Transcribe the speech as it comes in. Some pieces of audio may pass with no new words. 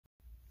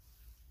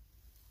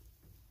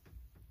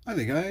Hi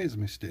there guys,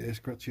 Mr.a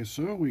Scratch here.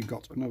 So we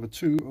got another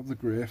two of the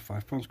grey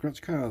 £5 scratch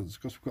cards.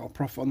 Because we've got a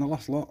profit on the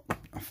last lot,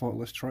 I thought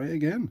let's try it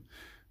again.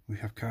 We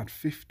have card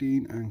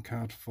 15 and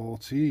card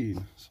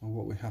 14. So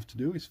what we have to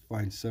do is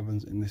find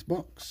sevens in this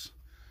box.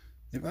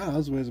 If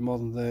ours weighs more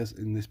than theirs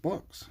in this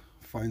box,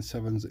 find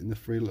sevens in the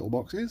three little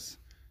boxes.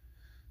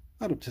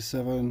 Add up to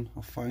 7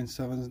 or find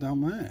sevens down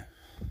there.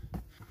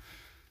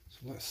 So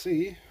let's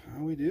see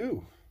how we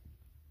do.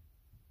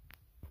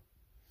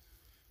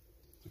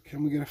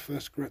 Can we get a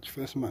first scratch,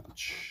 first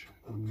match?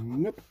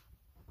 Nope.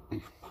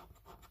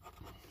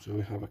 So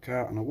we have a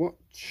card and a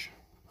watch,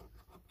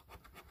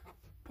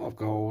 pot of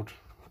gold,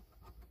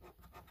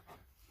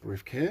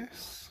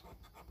 briefcase,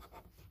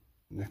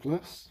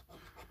 necklace,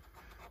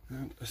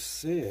 and a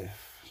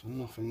safe. So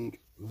nothing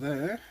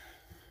there.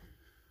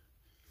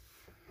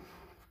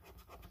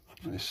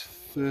 It's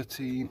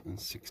 13 and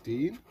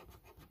 16,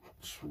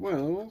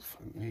 12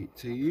 and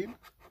 18,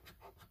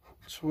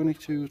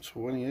 22,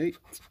 28,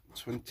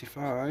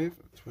 25,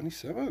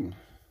 27.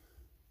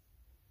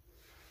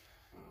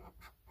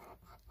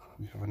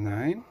 We have a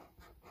 9,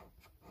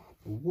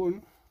 a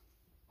 1,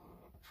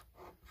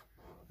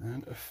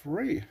 and a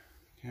 3.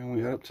 Can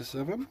we add up to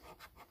 7?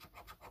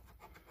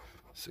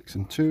 6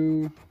 and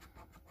 2,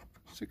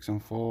 6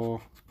 and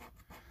 4,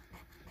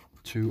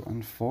 2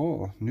 and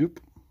 4. Nope.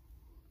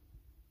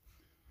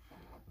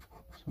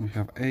 So we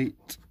have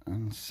 8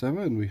 and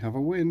 7. We have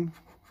a win.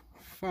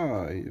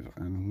 5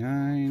 and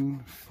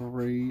 9,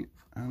 3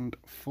 and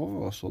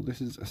 4. So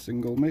this is a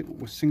single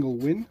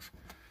win.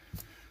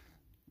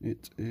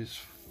 It is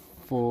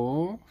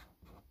for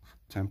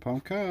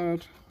 £10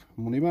 card.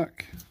 Money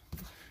back.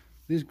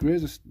 These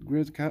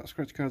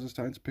scratch cards are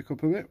starting to pick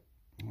up a bit.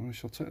 We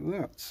shall take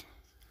that.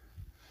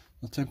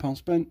 The £10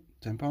 spent,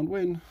 £10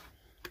 win.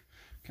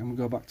 Can we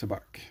go back to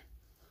back?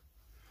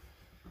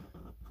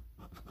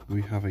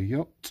 We have a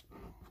yacht,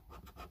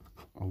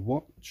 a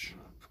watch,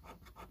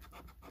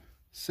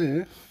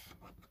 safe,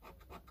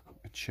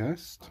 a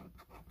chest,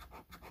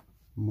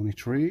 money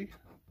tree,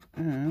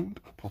 and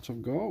a pot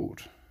of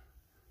gold.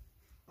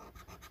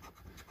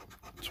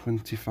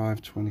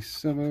 25,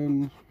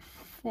 27,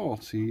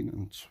 14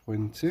 and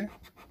 20,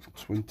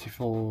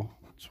 24,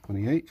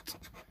 28,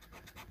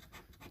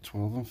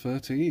 12 and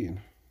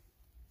 13.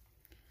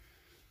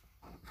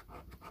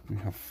 We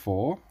have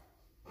 4,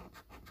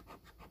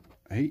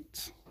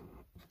 8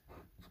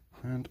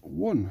 and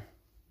 1.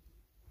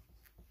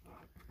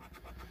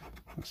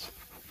 That's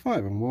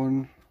 5 and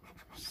 1,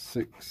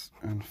 6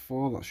 and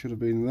 4, that should have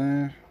been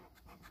there,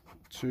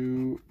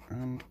 2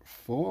 and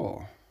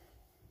 4.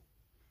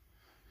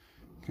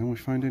 Can we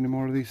find any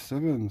more of these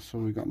sevens? So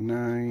we got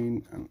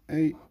 9 and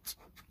 8,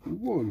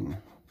 1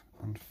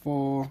 and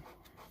 4,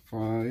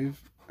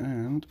 5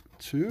 and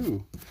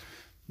 2.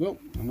 Well,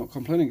 I'm not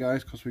complaining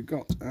guys, because we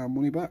got our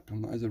money back,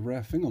 and that is a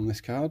rare thing on this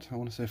card. I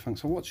want to say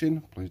thanks for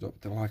watching. Please don't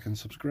forget to like and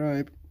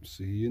subscribe.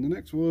 See you in the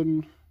next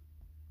one.